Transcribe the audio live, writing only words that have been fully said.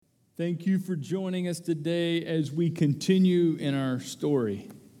Thank you for joining us today as we continue in our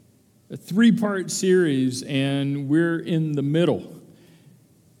story. A three-part series, and we're in the middle.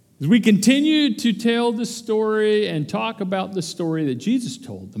 As we continue to tell the story and talk about the story that Jesus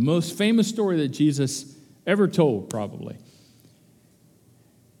told, the most famous story that Jesus ever told, probably.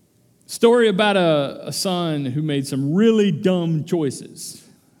 Story about a son who made some really dumb choices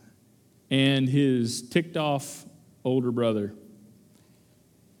and his ticked-off older brother.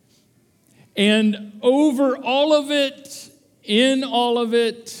 And over all of it, in all of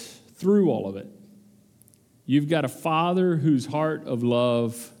it, through all of it, you've got a father whose heart of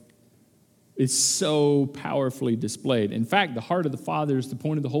love is so powerfully displayed. In fact, the heart of the father is the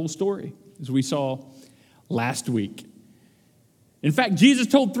point of the whole story, as we saw last week. In fact, Jesus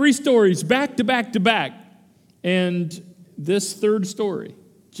told three stories back to back to back, and this third story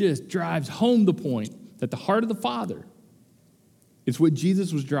just drives home the point that the heart of the father is what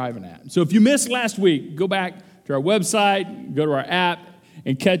Jesus was driving at. So if you missed last week, go back to our website, go to our app,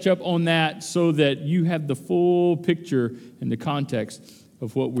 and catch up on that so that you have the full picture and the context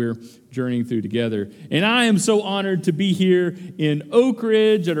of what we're journeying through together. And I am so honored to be here in Oak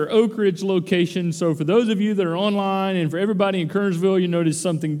Ridge, at our Oak Ridge location. So for those of you that are online and for everybody in Kernersville, you notice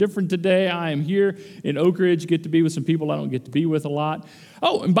something different today. I am here in Oak Ridge, get to be with some people I don't get to be with a lot.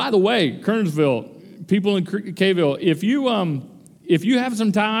 Oh, and by the way, Kernersville, people in Kville, if you have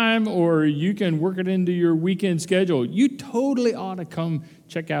some time or you can work it into your weekend schedule, you totally ought to come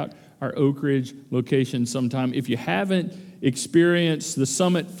check out our Oak Ridge location sometime. If you haven't experienced the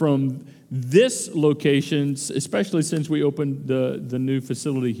summit from this location, especially since we opened the new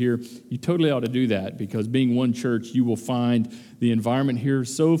facility here, you totally ought to do that because being one church, you will find the environment here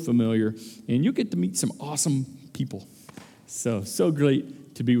so familiar and you'll get to meet some awesome people. So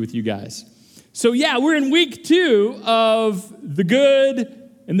great to be with you guys. So yeah, we're in week 2 of the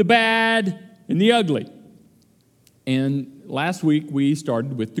good and the bad and the ugly. And last week we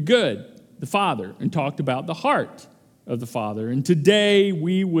started with the good, the Father, and talked about the heart of the Father. And today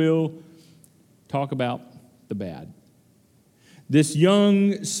we will talk about the bad. This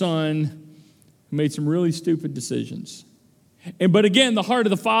young son who made some really stupid decisions. But again, the heart of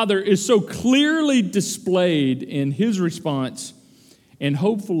the Father is so clearly displayed in his response, and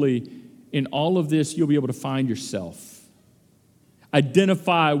hopefully in all of this, you'll be able to find yourself.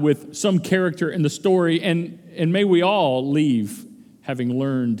 Identify with some character in the story, and may we all leave having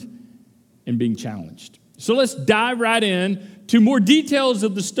learned and being challenged. So let's dive right in to more details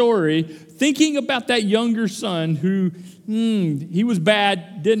of the story, thinking about that younger son who, he was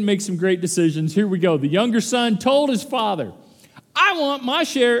bad, didn't make some great decisions. Here we go. The younger son told his father, I want my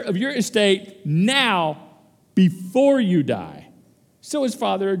share of your estate now before you die. So his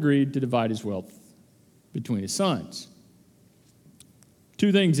father agreed to divide his wealth between his sons.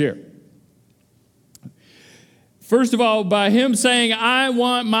 2 things here. First of all, by him saying, I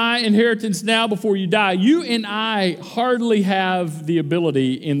want my inheritance now before you die, you and I hardly have the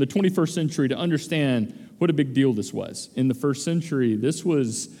ability in the 21st century to understand what a big deal this was. In the first century, this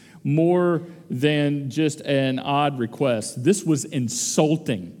was more than just an odd request. This was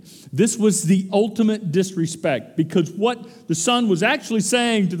insulting. This was the ultimate disrespect because what the son was actually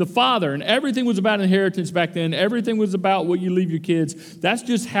saying to the father, and everything was about inheritance back then, everything was about what you leave your kids. That's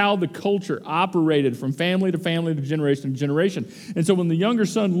just how the culture operated from family to family to generation to generation. And so when the younger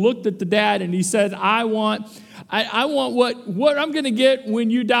son looked at the dad and he said, I want what I'm going to get when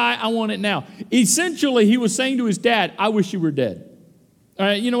you die, I want it now. Essentially, he was saying to his dad, I wish you were dead. All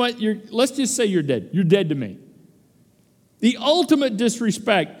right, you know what? Let's just say you're dead. You're dead to me. The ultimate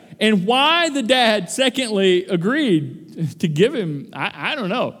disrespect. And why the dad, secondly, agreed to give him, I don't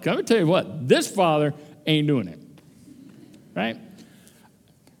know. Let me tell you what, this father ain't doing it. Right?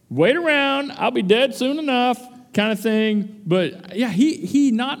 Wait around, I'll be dead soon enough, kind of thing. But yeah, he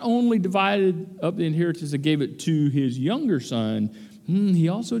not only divided up the inheritance and gave it to his younger son, he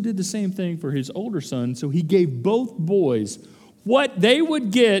also did the same thing for his older son. So he gave both boys what they would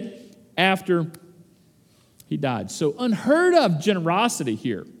get after he died. So unheard of generosity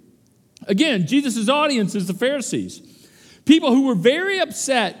here. Again, Jesus' audience is the Pharisees. People who were very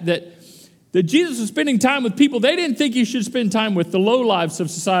upset that Jesus was spending time with people they didn't think he should spend time with, the lowlifes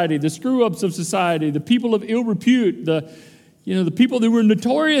of society, the screw-ups of society, the people of ill repute, the people who were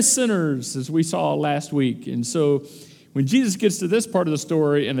notorious sinners, as we saw last week. And so when Jesus gets to this part of the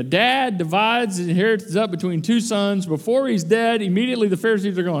story and the dad divides his inheritance up between 2 sons before he's dead, immediately the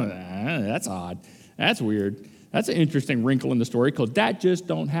Pharisees are going, that's odd. That's weird. That's an interesting wrinkle in the story because that just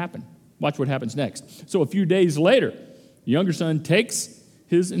don't happen. Watch what happens next. So a few days later, the younger son takes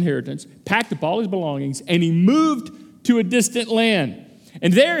his inheritance, packed up all his belongings, and he moved to a distant land.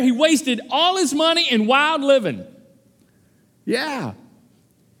 And there he wasted all his money in wild living. Yeah.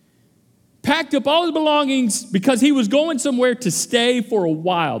 Packed up all his belongings because he was going somewhere to stay for a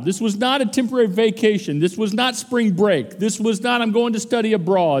while. This was not a temporary vacation. This was not spring break. This was not, I'm going to study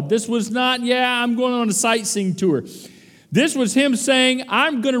abroad. This was not, I'm going on a sightseeing tour. This was him saying,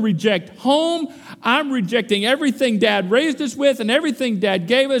 I'm going to reject home. I'm rejecting everything Dad raised us with and everything Dad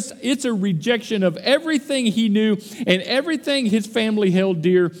gave us. It's a rejection of everything he knew and everything his family held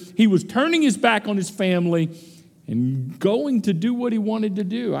dear. He was turning his back on his family and going to do what he wanted to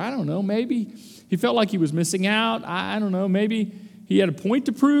do. I don't know, maybe he felt like he was missing out. I don't know, maybe he had a point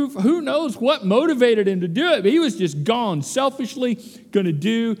to prove. Who knows what motivated him to do it, but he was just gone, selfishly going to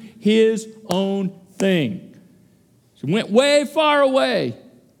do his own thing. So he went way far away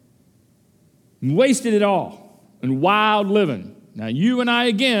and wasted it all in wild living. Now you and I,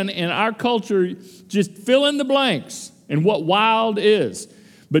 again, in our culture, just fill in the blanks in what wild is.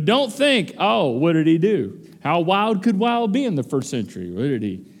 But don't think, what did he do? How wild could wild be in the first century? What did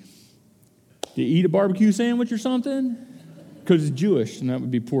he eat a barbecue sandwich or something? Because it's Jewish, and that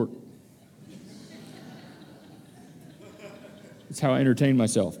would be pork. That's how I entertain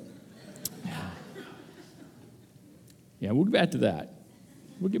myself. Yeah, we'll get back to that.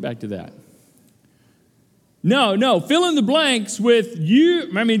 No, fill in the blanks with you.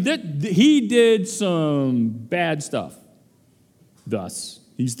 I mean, he did some bad stuff. Thus,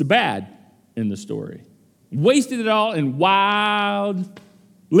 he's the bad in the story. Wasted it all in wild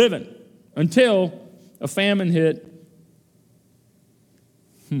living until a famine hit.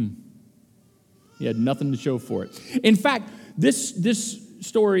 He had nothing to show for it. In fact, this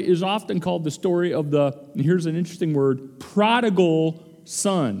story is often called the story of and here's an interesting word, prodigal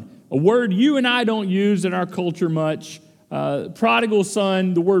son. A word you and I don't use in our culture much. Prodigal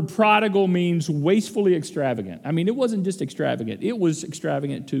son, the word prodigal means wastefully extravagant. I mean, it wasn't just extravagant. It was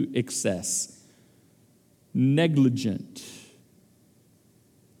extravagant to excess. Negligent.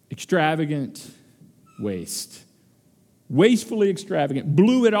 Extravagant waste. Wastefully extravagant.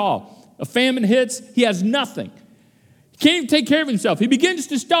 Blew it all. A famine hits, he has nothing. He can't even take care of himself. He begins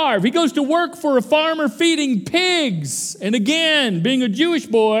to starve. He goes to work for a farmer feeding pigs. And again, being a Jewish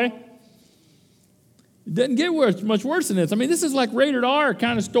boy, it doesn't get much worse than this. I mean, this is like rated R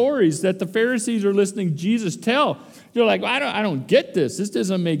kind of stories that the Pharisees are listening to Jesus tell. They're like, I don't get this. This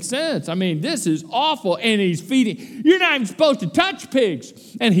doesn't make sense. I mean, this is awful. And he's feeding. You're not even supposed to touch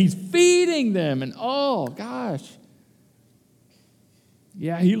pigs. And he's feeding them. And oh, gosh.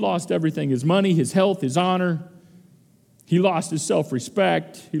 Yeah, he lost everything. His money, his health, his honor. He lost his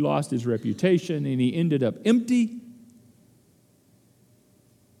self-respect. He lost his reputation. And he ended up empty.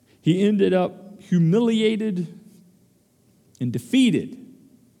 He ended up humiliated and defeated.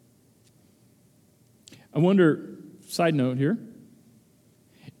 I wonder, side note here,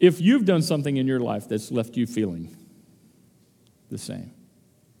 if you've done something in your life that's left you feeling the same,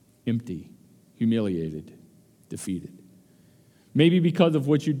 empty, humiliated, defeated. Maybe because of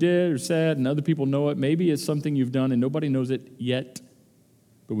what you did or said and other people know it. Maybe it's something you've done and nobody knows it yet.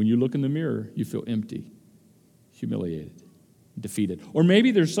 But when you look in the mirror, you feel empty, humiliated, defeated. Or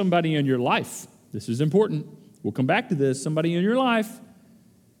maybe there's somebody in your life. This is important. We'll come back to this. Somebody in your life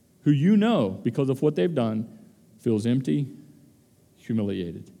who you know, because of what they've done, feels empty,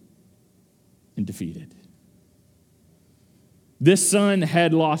 humiliated, and defeated. This son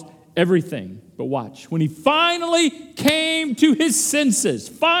had lost everything. But watch, when he finally came to his senses,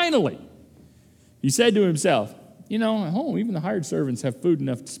 he said to himself, at home, even the hired servants have food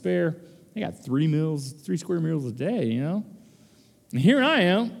enough to spare. They got 3 square meals a day, And here I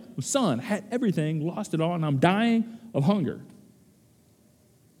am, a son, had everything, lost it all, and I'm dying of hunger.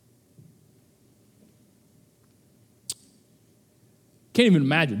 Can't even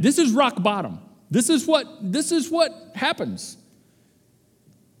imagine. This is rock bottom. This is what happens.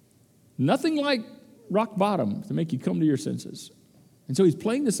 Nothing like rock bottom to make you come to your senses. And so he's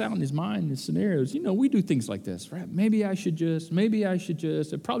playing this out in his mind, his scenarios. We do things like this, right? Maybe I should just.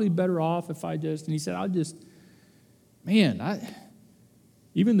 It'd probably be better off if I just. And he said,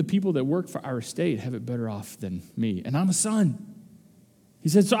 even the people that work for our estate have it better off than me. And I'm a son. He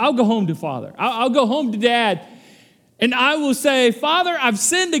said, so I'll go home to Father. I'll go home to Dad. And I will say, Father, I've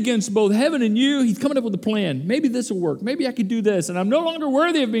sinned against both heaven and you. He's coming up with a plan. Maybe this will work. Maybe I could do this. And I'm no longer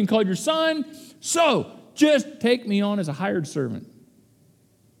worthy of being called your son. So just take me on as a hired servant.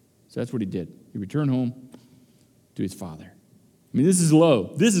 So that's what he did. He returned home to his father. I mean, this is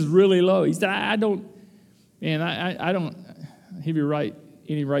low. This is really low. He said, I don't have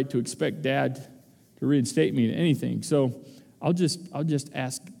any right to expect Dad to reinstate me to anything. So I'll just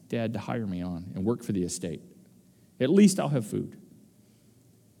ask Dad to hire me on and work for the estate. At least I'll have food.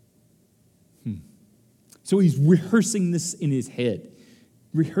 So he's rehearsing this in his head,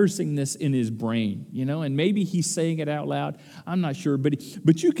 rehearsing this in his brain, and maybe he's saying it out loud. I'm not sure,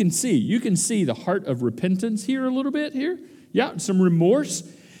 but you can see the heart of repentance here a little bit here. Yeah, some remorse.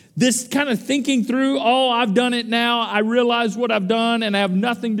 This kind of thinking through, I've done it now. I realize what I've done, and I have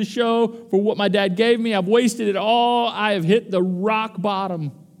nothing to show for what my dad gave me. I've wasted it all. I have hit the rock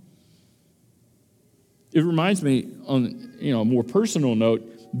bottom. It reminds me, on a more personal note,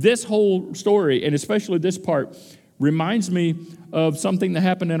 this whole story, and especially this part, reminds me of something that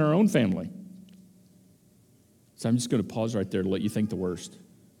happened in our own family. So I'm just going to pause right there to let you think the worst.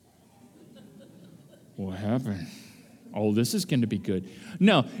 What happened? Oh, this is going to be good.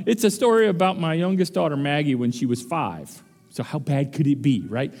 No, it's a story about my youngest daughter, Maggie, when she was 5. So how bad could it be,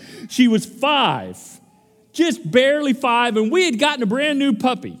 right? She was 5, just barely 5, and we had gotten a brand new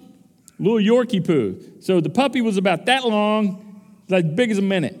puppy, little Yorkie poo. So the puppy was about that long, like big as a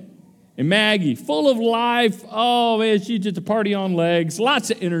minute. And Maggie, full of life. Oh, man, she's just a party on legs,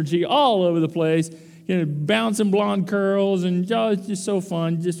 lots of energy all over the place, bouncing blonde curls, and it's just so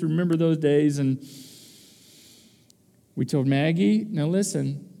fun. Just remember those days. And we told Maggie, now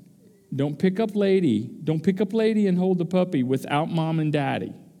listen, don't pick up lady and hold the puppy without mom and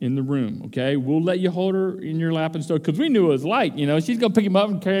daddy in the room, okay? We'll let you hold her in your lap and stuff, because we knew it was light, She's going to pick him up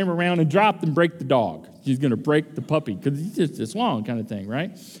and carry him around and drop and break the dog. She's going to break the puppy, because he's just this long kind of thing,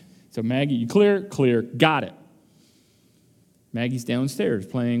 right? So Maggie, you clear, got it. Maggie's downstairs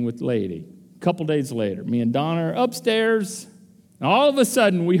playing with lady. A couple days later, me and Donna are upstairs, and all of a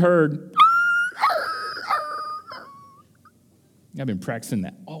sudden we heard, I've been practicing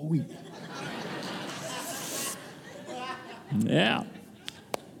that all week. Yeah.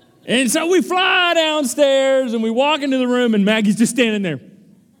 And so we fly downstairs and we walk into the room and Maggie's just standing there.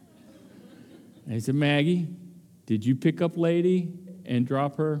 And I said, Maggie, did you pick up lady and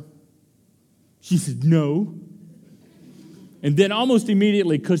drop her? She said, no. And then almost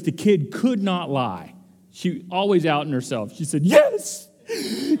immediately, because the kid could not lie, she always out in herself. She said, yes.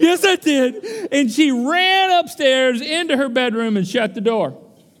 Yes, I did. And she ran upstairs into her bedroom and shut the door.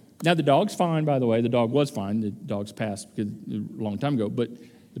 Now, the dog's fine, by the way. The dog was fine. The dog's passed a long time ago, but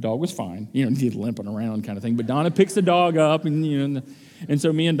the dog was fine. He's limping around kind of thing. But Donna picks the dog up, and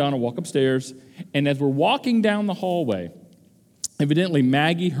so me and Donna walk upstairs. And as we're walking down the hallway, evidently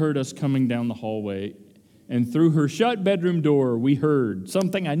Maggie heard us coming down the hallway. And through her shut bedroom door, we heard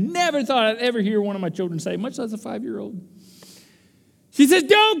something I never thought I'd ever hear one of my children say, much less a 5-year-old. She says,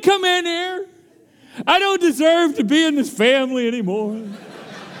 don't come in here. I don't deserve to be in this family anymore.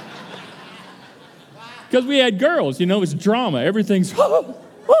 Because we had girls, it's drama. Everything's,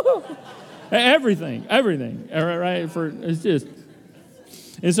 everything, right? It's just.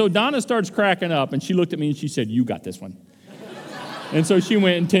 And so Donna starts cracking up, and she looked at me and she said, you got this one. And so she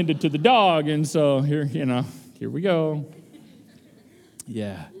went and tended to the dog, and so here we go.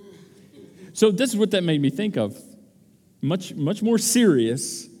 Yeah. So this is what that made me think of. Much more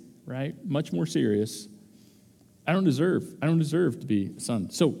serious, right? Much more serious. I don't deserve to be a son.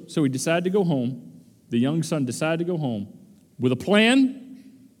 So he decided to go home. The young son decided to go home with a plan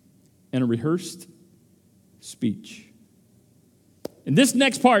and a rehearsed speech. And this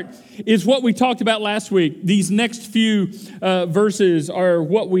next part is what we talked about last week. These next few verses are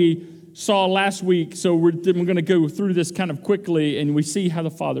what we saw last week. So we're going to go through this kind of quickly, and we see how the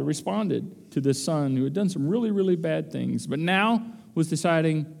father responded to this son who had done some really, really bad things, but now was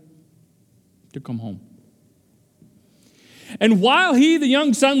deciding to come home. And while he, the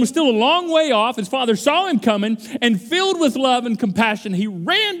young son, was still a long way off, his father saw him coming, and filled with love and compassion, he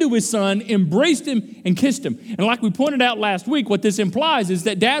ran to his son, embraced him, and kissed him. And like we pointed out last week, what this implies is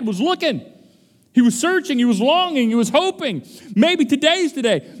that dad was looking. He was searching, he was longing, he was hoping. Maybe today's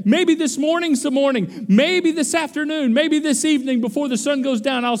today. Maybe this morning's the morning. Maybe this afternoon. Maybe this evening before the sun goes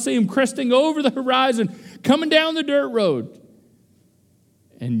down, I'll see him cresting over the horizon, coming down the dirt road.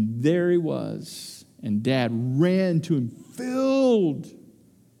 And there he was. And dad ran to him, filled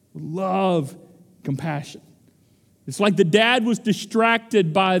with love, compassion. It's like the dad was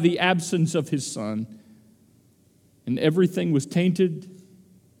distracted by the absence of his son. And everything was tainted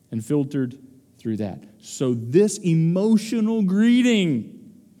and filtered through that. So this emotional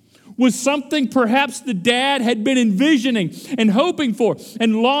greeting was something perhaps the dad had been envisioning and hoping for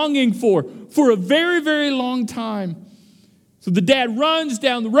and longing for a very, very long time. So the dad runs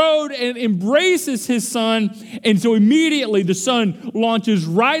down the road and embraces his son. And so immediately the son launches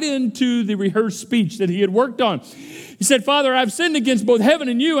right into the rehearsed speech that he had worked on. He said, Father, I've sinned against both heaven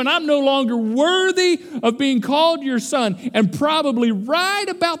and you, and I'm no longer worthy of being called your son. And probably right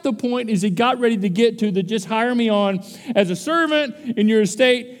about the point as he got ready to get to the just hire me on as a servant in your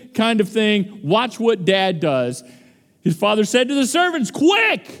estate kind of thing. Watch what dad does. His father said to the servants,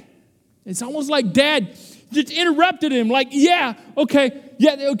 quick. It's almost like dad just interrupted him, like,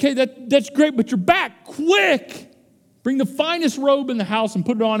 that's great, but you're back, quick. Bring the finest robe in the house and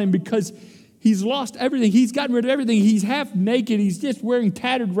put it on him because he's lost everything. He's gotten rid of everything. He's half naked. He's just wearing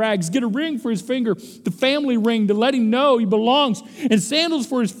tattered rags. Get a ring for his finger, the family ring, to let him know he belongs, and sandals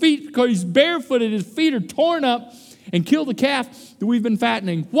for his feet because he's barefooted. His feet are torn up, and kill the calf that we've been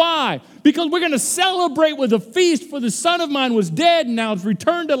fattening. Why? Because we're going to celebrate with a feast, for the son of mine was dead and now is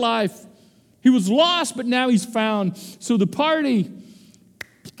returned to life. He was lost, but now he's found. So the party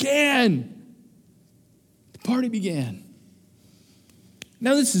began.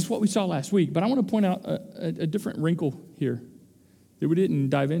 Now, this is what we saw last week, but I want to point out a different wrinkle here that we didn't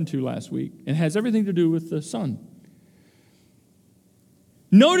dive into last week. It has everything to do with the son.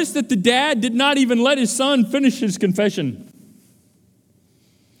 Notice that the dad did not even let his son finish his confession,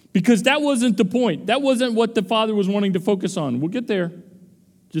 because that wasn't the point. That wasn't what the father was wanting to focus on. We'll get there.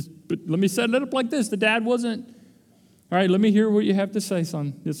 But let me set it up like this. The dad wasn't, all right, let me hear what you have to say,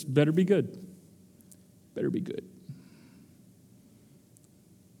 son. This better be good. Better be good.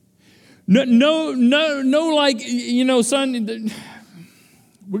 No, like, son,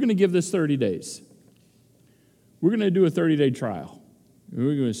 we're going to give this 30 days. We're going to do a 30-day trial.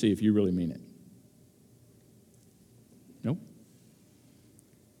 We're going to see if you really mean it. Nope.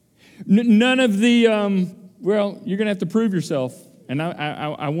 None of the, you're going to have to prove yourself. And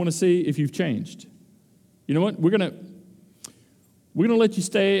I want to see if you've changed. You know what? We're gonna let you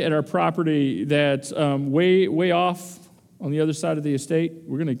stay at our property that's way off on the other side of the estate.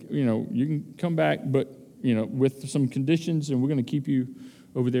 We're gonna, you can come back, but with some conditions, and we're gonna keep you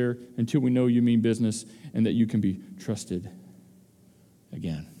over there until we know you mean business and that you can be trusted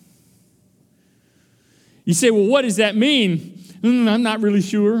again. You say, well, what does that mean? I'm not really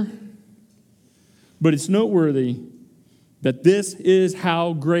sure, but it's noteworthy that this is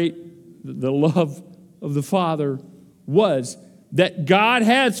how great the love of the Father was, that God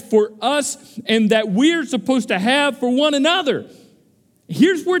has for us and that we're supposed to have for one another.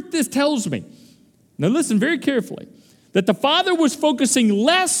 Here's what this tells me. Now listen very carefully. That the Father was focusing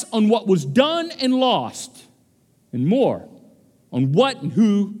less on what was done and lost and more on what and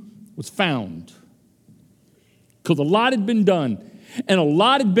who was found. Because a lot had been done and a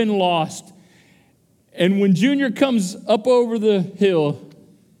lot had been lost. And when Junior comes up over the hill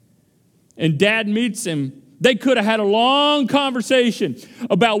and Dad meets him, they could have had a long conversation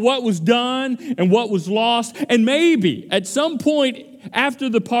about what was done and what was lost. And maybe at some point after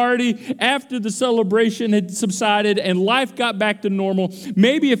the party, after the celebration had subsided and life got back to normal,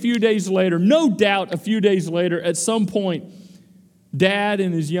 maybe a few days later, no doubt a few days later, at some point, Dad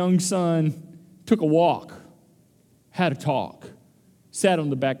and his young son took a walk, had a talk, sat on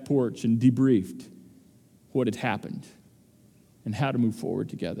the back porch and debriefed what had happened and how to move forward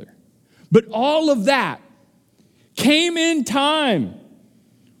together. But all of that came in time.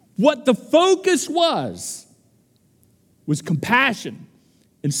 What the focus was compassion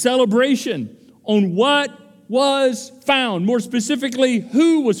and celebration on what was found. More specifically,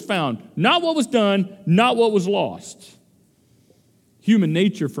 who was found. Not what was done, not what was lost. Human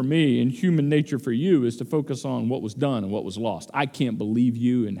nature for me and human nature for you is to focus on what was done and what was lost. I can't believe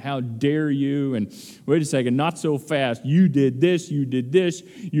you, and how dare you, and wait a second, not so fast. You did this, you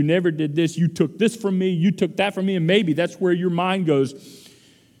never did this, you took this from me, you took that from me, and maybe that's where your mind goes.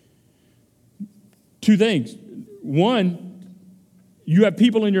 Two things. One, you have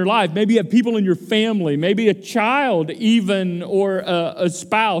people in your life, maybe you have people in your family, maybe a child even, or a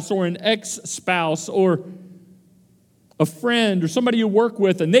spouse or an ex-spouse or a friend or somebody you work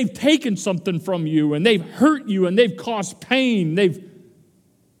with, and they've taken something from you, and they've hurt you, and they've caused pain. They've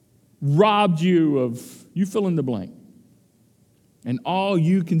robbed you of, you fill in the blank. And all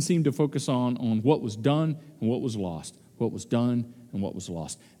you can seem to focus on what was done and what was lost. What was done and what was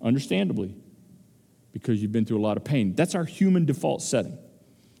lost. Understandably, because you've been through a lot of pain. That's our human default setting.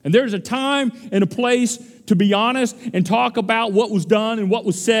 And there's a time and a place to be honest and talk about what was done and what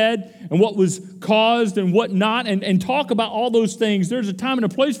was said and what was caused and what not, and talk about all those things. There's a time and a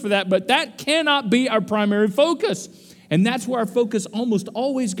place for that, but that cannot be our primary focus. And that's where our focus almost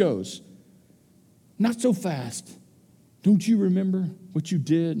always goes. Not so fast. Don't you remember what you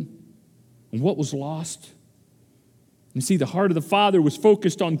did and what was lost? You see, the heart of the Father was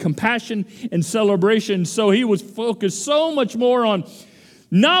focused on compassion and celebration, so he was focused so much more on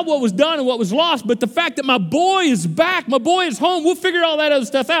not what was done and what was lost, but the fact that my boy is back, my boy is home. We'll figure all that other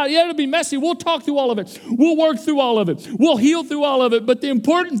stuff out. Yeah, it'll be messy. We'll talk through all of it. We'll work through all of it. We'll heal through all of it. But the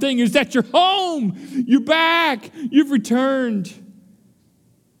important thing is that you're home. You're back. You've returned.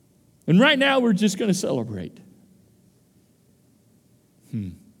 And right now, we're just going to celebrate.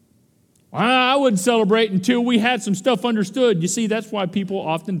 I wouldn't celebrate until we had some stuff understood. You see, that's why people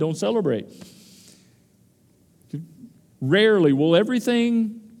often don't celebrate. Rarely will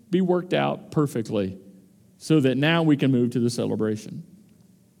everything be worked out perfectly so that now we can move to the celebration.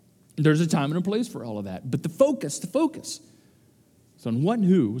 There's a time and a place for all of that. But the focus is on what and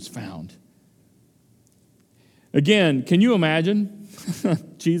who was found. Again, can you imagine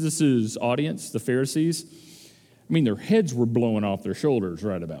Jesus' audience, the Pharisees? I mean, their heads were blowing off their shoulders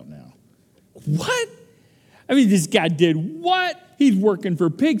right about now. What? I mean, this guy did what? He's working for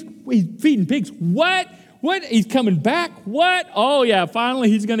pigs. He's feeding pigs. What? What? He's coming back? What? Oh, yeah, finally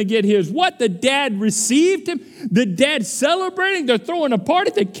he's going to get his. What? The dad received him? The dad celebrating? They're throwing a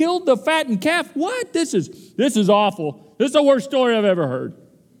party? They killed the fattened calf? What? This is awful. This is the worst story I've ever heard.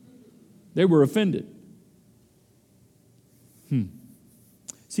 They were offended.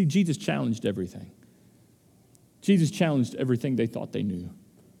 See, Jesus challenged everything. Jesus challenged everything they thought they knew.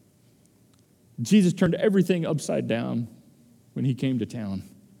 Jesus turned everything upside down when he came to town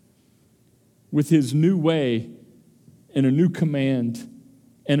with his new way and a new command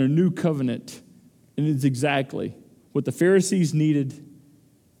and a new covenant. And it's exactly what the Pharisees needed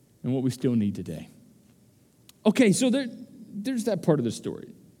and what we still need today. Okay, so there's that part of the story,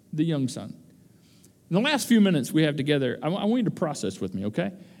 the young son. In the last few minutes we have together, I want you to process with me,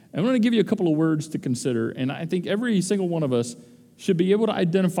 okay? I'm going to give you a couple of words to consider, and I think every single one of us should be able to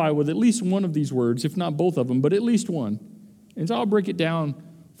identify with at least one of these words, if not both of them, but at least one. And so I'll break it down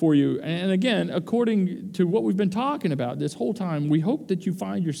for you. And again, according to what we've been talking about this whole time, we hope that you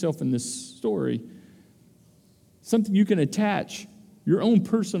find yourself in this story something you can attach your own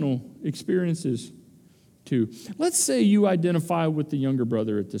personal experiences to. Let's say you identify with the younger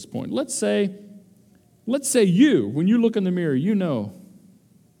brother at this point. Let's say you, when you look in the mirror, you know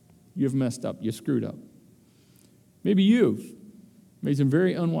you've messed up, you screwed up. Maybe you've made some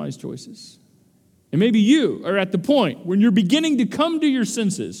very unwise choices. And maybe you are at the point when you're beginning to come to your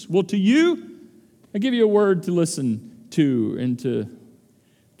senses. Well, to you, I give you a word to listen to and to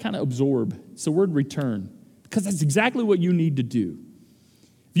kind of absorb. It's the word return, because that's exactly what you need to do.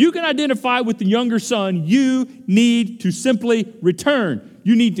 If you can identify with the younger son, you need to simply return.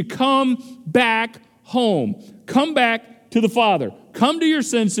 You need to come back home. Come back to the Father. Come to your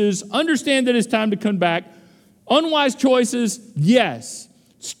senses. Understand that it's time to come back. Unwise choices, yes.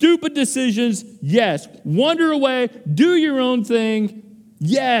 Stupid decisions, yes. Wander away, do your own thing,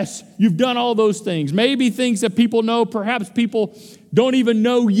 yes. You've done all those things. Maybe things that people know, perhaps people don't even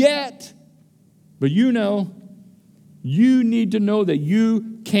know yet. But you know, you need to know that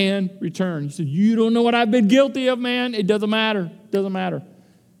you can return. You said, you don't know what I've been guilty of, man. It doesn't matter. It doesn't matter.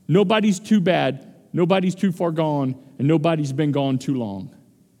 Nobody's too bad. Nobody's too far gone. And nobody's been gone too long.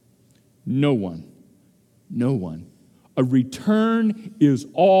 No one. No one. A return is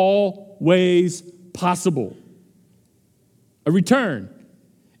always possible. A return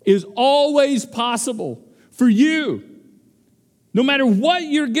is always possible for you, no matter what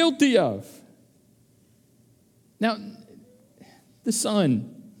you're guilty of. Now, the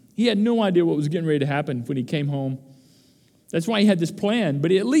son, he had no idea what was getting ready to happen when he came home. That's why he had this plan,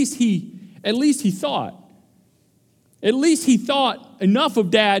 but at least he thought. At least he thought enough of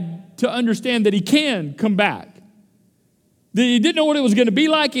Dad to understand that he can come back. That he didn't know what it was going to be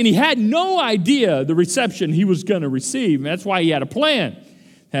like, and he had no idea the reception he was going to receive. And that's why he had a plan.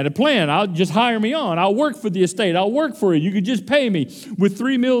 I'll just hire me on. I'll work for the estate. I'll work for you. You could just pay me with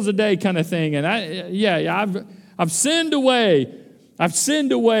 3 meals a day kind of thing. And I've sinned away. I've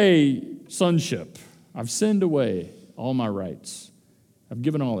sinned away sonship. I've sinned away all my rights. I've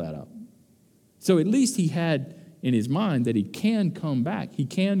given all that up. So at least he had in his mind that he can come back. He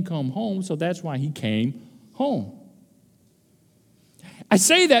can come home, so that's why he came home. I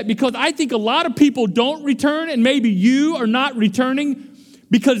say that because I think a lot of people don't return, and maybe you are not returning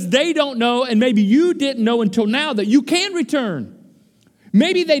because they don't know, and maybe you didn't know until now that you can return.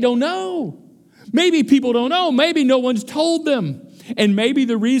 Maybe they don't know. Maybe people don't know. Maybe no one's told them. And maybe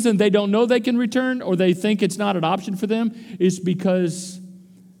the reason they don't know they can return or they think it's not an option for them is because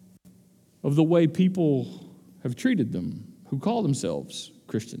of the way people have treated them who call themselves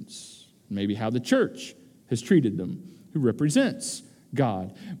Christians. Maybe how the church has treated them who represents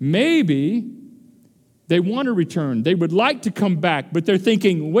God. Maybe They want to return. They would like to come back, but they're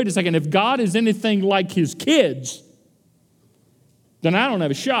thinking, wait a second, if God is anything like his kids, then I don't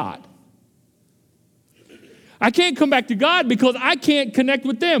have a shot. I can't come back to God because I can't connect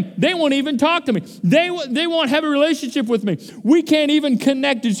with them. They won't even talk to me. They won't have a relationship with me. We can't even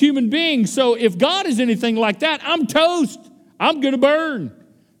connect as human beings. So if God is anything like that, I'm toast. I'm going to burn.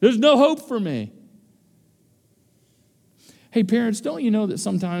 There's no hope for me. Hey, parents, don't you know that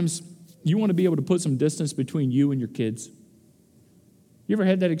sometimes you want to be able to put some distance between you and your kids? You ever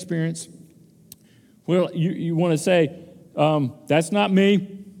had that experience? Well, you want to say, that's not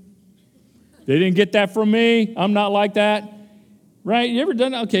me. They didn't get that from me. I'm not like that. Right? You ever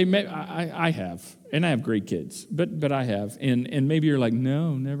done that? Okay, I have. And I have great kids. But I have. And maybe you're like,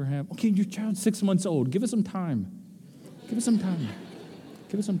 no, never have. Okay, your child's 6 months old. Give it some time. Give it some time.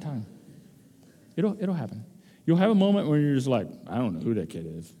 Give it some time. It'll happen. You'll have a moment where you're just like, I don't know who that kid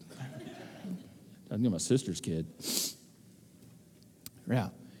is. I think my sister's kid. Yeah.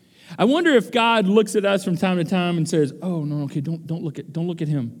 I wonder if God looks at us from time to time and says, oh, no, okay, don't look at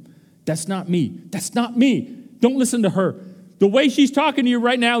him. That's not me. That's not me. Don't listen to her. The way she's talking to you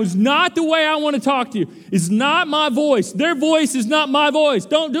right now is not the way I want to talk to you. It's not my voice. Their voice is not my voice.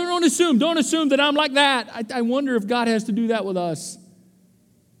 Don't assume. Don't assume that I'm like that. I wonder if God has to do that with us.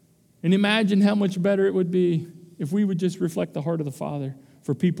 And imagine how much better it would be if we would just reflect the heart of the Father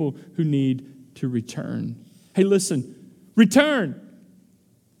for people who need to return. Hey, listen, return.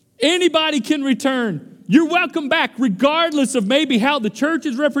 Anybody can return. You're welcome back, regardless of maybe how the church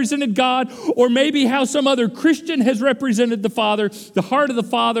has represented God or maybe how some other Christian has represented the Father. The heart of the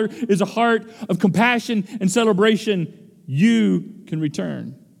Father is a heart of compassion and celebration. You can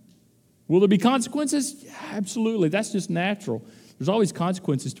return. Will there be consequences? Yeah, absolutely. That's just natural. There's always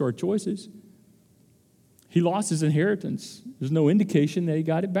consequences to our choices. He lost his inheritance. There's no indication that he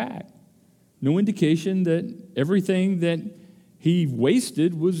got it back. No indication that everything that he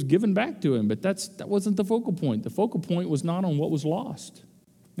wasted was given back to him, but that wasn't the focal point. The focal point was not on what was lost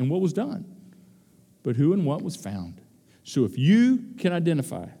and what was done, but who and what was found. So if you can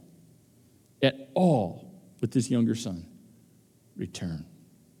identify at all with this younger son, return.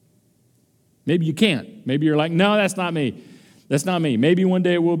 Maybe you can't. Maybe you're like, no, that's not me. That's not me. Maybe one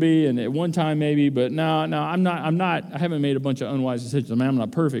day it will be, and at one time maybe, but no, I'm not, I haven't made a bunch of unwise decisions. I mean, I'm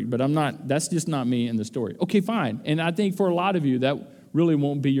not perfect, but that's just not me in the story. Okay, fine. And I think for a lot of you, that really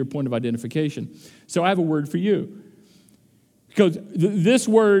won't be your point of identification. So I have a word for you. Because this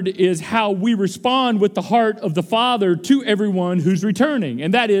word is how we respond with the heart of the Father to everyone who's returning,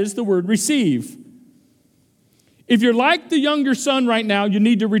 and that is the word receive. If you're like the younger son right now, you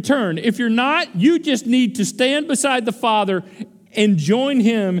need to return. If you're not, you just need to stand beside the Father and join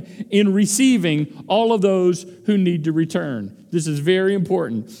him in receiving all of those who need to return. This is very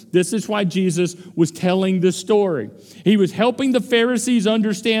important. This is why Jesus was telling this story. He was helping the Pharisees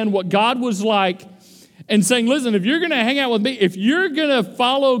understand what God was like and saying, listen, if you're going to hang out with me, if you're going to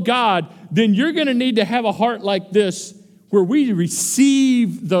follow God, then you're going to need to have a heart like this where we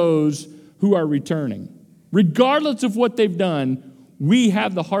receive those who are returning. Regardless of what they've done, we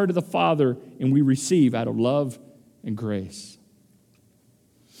have the heart of the Father and we receive out of love and grace.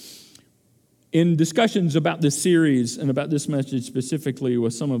 In discussions about this series and about this message specifically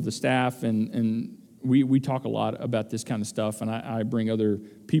with some of the staff, and we talk a lot about this kind of stuff, and I bring other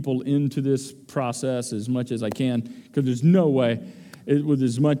people into this process as much as I can, because there's no way, with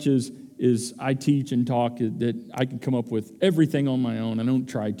as much as I teach and talk, that I can come up with everything on my own. I don't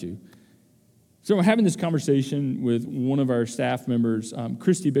try to. So we're having this conversation with one of our staff members,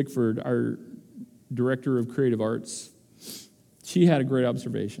 Christy Bickford, our director of creative arts. She had a great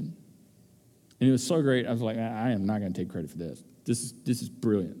observation. And it was so great, I was like, I am not going to take credit for this. This is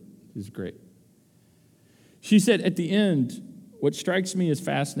brilliant. This is great. She said, at the end, what strikes me as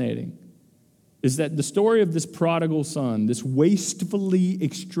fascinating is that the story of this prodigal son, this wastefully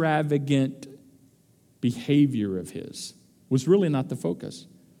extravagant behavior of his, was really not the focus.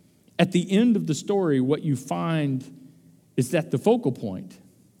 At the end of the story, what you find is that the focal point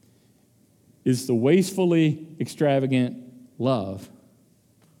is the wastefully extravagant love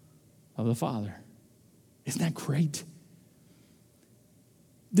of the Father. Isn't that great?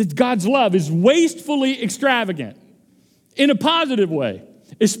 That God's love is wastefully extravagant in a positive way,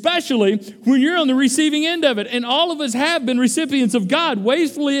 especially when you're on the receiving end of it. And all of us have been recipients of God,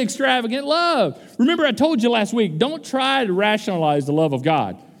 wastefully extravagant love. Remember, I told you last week, don't try to rationalize the love of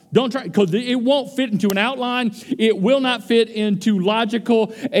God. Don't try, because it won't fit into an outline. It will not fit into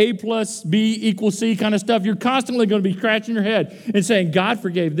logical A plus B equals C kind of stuff. You're constantly going to be scratching your head and saying, God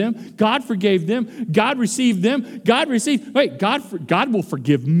forgave them. God forgave them. God received them. God received. Wait, God will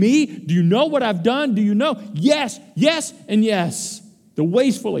forgive me. Do you know what I've done? Do you know? Yes, yes, and yes. The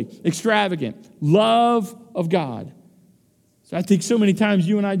wastefully extravagant love of God. So I think so many times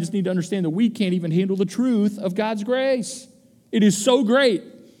you and I just need to understand that we can't even handle the truth of God's grace. It is so great.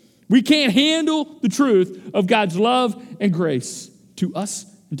 We can't handle the truth of God's love and grace to us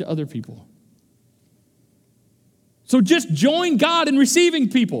and to other people. So just join God in receiving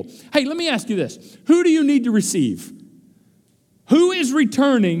people. Hey, let me ask you this. Who do you need to receive? Who is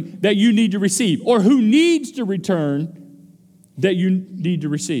returning that you need to receive? Or who needs to return that you need to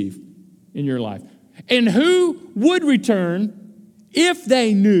receive in your life? And who would return if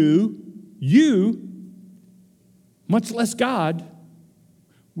they knew you, much less God,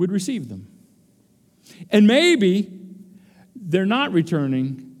 would receive them? And maybe they're not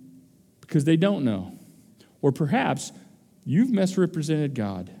returning because they don't know. Or perhaps you've misrepresented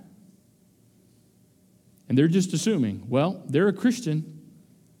God. And they're just assuming, well, they're a Christian.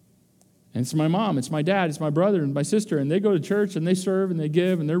 And it's my mom, it's my dad, it's my brother and my sister. And they go to church and they serve and they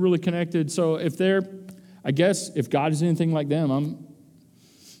give and they're really connected. So I guess if God is anything like them, I'm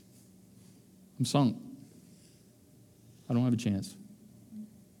sunk. I don't have a chance.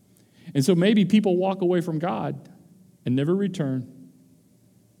 And so maybe people walk away from God and never return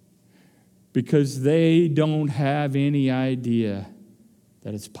because they don't have any idea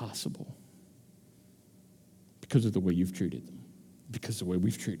that it's possible because of the way you've treated them, because of the way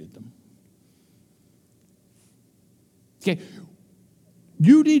we've treated them. Okay,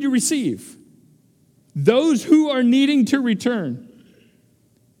 you need to receive those who are needing to return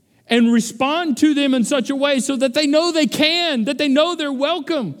and respond to them in such a way so that they know they can, that they know they're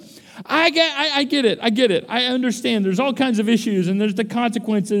welcome. I get it. I understand. There's all kinds of issues, and there's the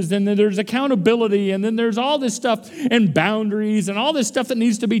consequences, and then there's accountability, and then there's all this stuff and boundaries and all this stuff that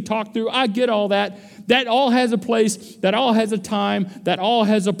needs to be talked through. I get all that. That all has a place. That all has a time. That all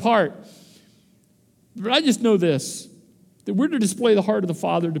has a part. But I just know this, that we're to display the heart of the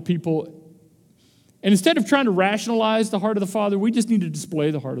Father to people. And instead of trying to rationalize the heart of the Father, we just need to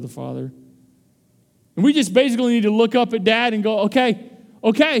display the heart of the Father. And we just basically need to look up at Dad and go, okay,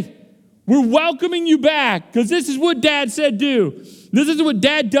 we're welcoming you back because this is what Dad said do. This is what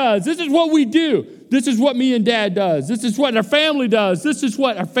Dad does. This is what we do. This is what me and Dad does. This is what our family does. This is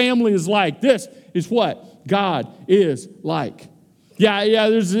what our family is like. This is what God is like. Yeah,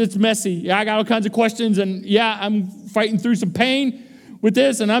 it's messy. Yeah, I got all kinds of questions, and yeah, I'm fighting through some pain with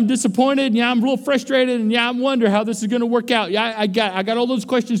this, and I'm disappointed, and yeah, I'm real frustrated, and yeah, I wonder how this is going to work out. Yeah, I got all those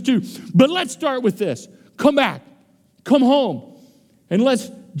questions too. But let's start with this. Come back. Come home. And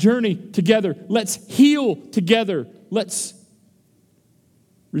let's journey together. Let's heal together. Let's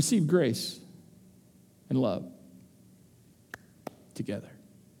receive grace and love together.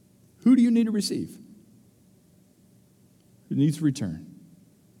 Who do you need to receive? Who needs to return?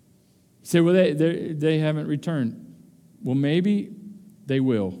 You say, well, they haven't returned. Well, maybe they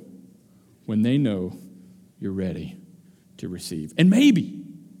will when they know you're ready to receive. And maybe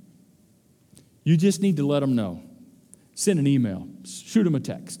you just need to let them know. Send an email, shoot them a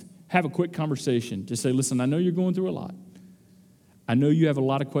text, have a quick conversation. Just say, listen, I know you're going through a lot. I know you have a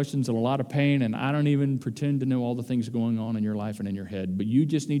lot of questions and a lot of pain, and I don't even pretend to know all the things going on in your life and in your head, but you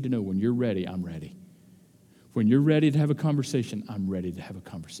just need to know when you're ready, I'm ready. When you're ready to have a conversation, I'm ready to have a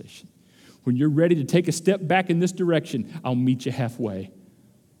conversation. When you're ready to take a step back in this direction, I'll meet you halfway.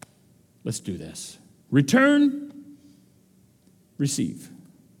 Let's do this. Return, receive.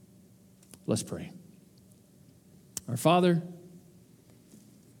 Let's pray. Our Father,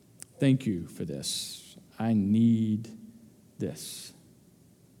 thank you for this. I need this.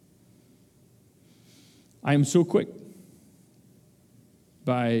 I am so quick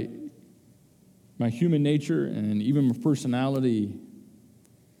by my human nature and even my personality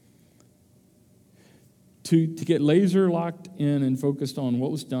to get laser locked in and focused on what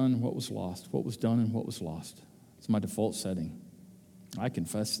was done, what was lost, what was done and what was lost. It's my default setting. I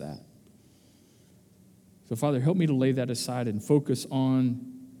confess that. So, Father, help me to lay that aside and focus on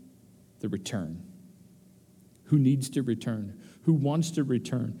the return. Who needs to return? Who wants to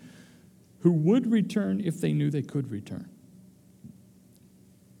return? Who would return if they knew they could return?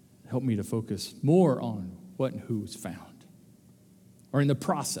 Help me to focus more on what and who is found or in the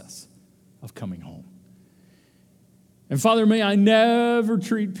process of coming home. And, Father, may I never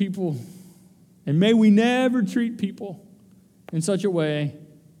treat people, and may we never treat people in such a way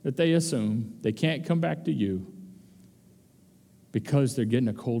that they assume they can't come back to you because they're getting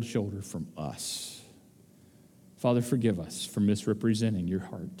a cold shoulder from us. Father, forgive us for misrepresenting your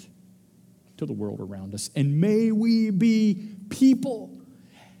heart to the world around us. And may we be people,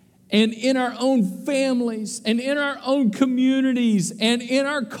 and in our own families, and in our own communities, and in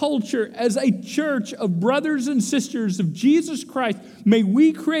our culture, as a church of brothers and sisters of Jesus Christ, may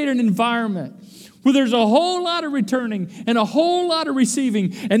we create an environment where there's a whole lot of returning and a whole lot of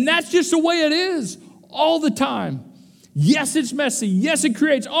receiving. And that's just the way it is all the time. Yes, it's messy. Yes, it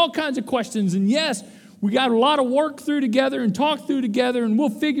creates all kinds of questions. And yes, we got a lot of work through together and talk through together, and we'll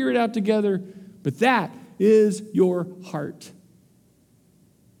figure it out together. But that is your heart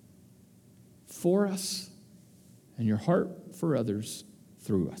for us, and your heart for others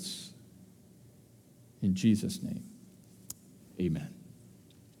through us. In Jesus' name, amen.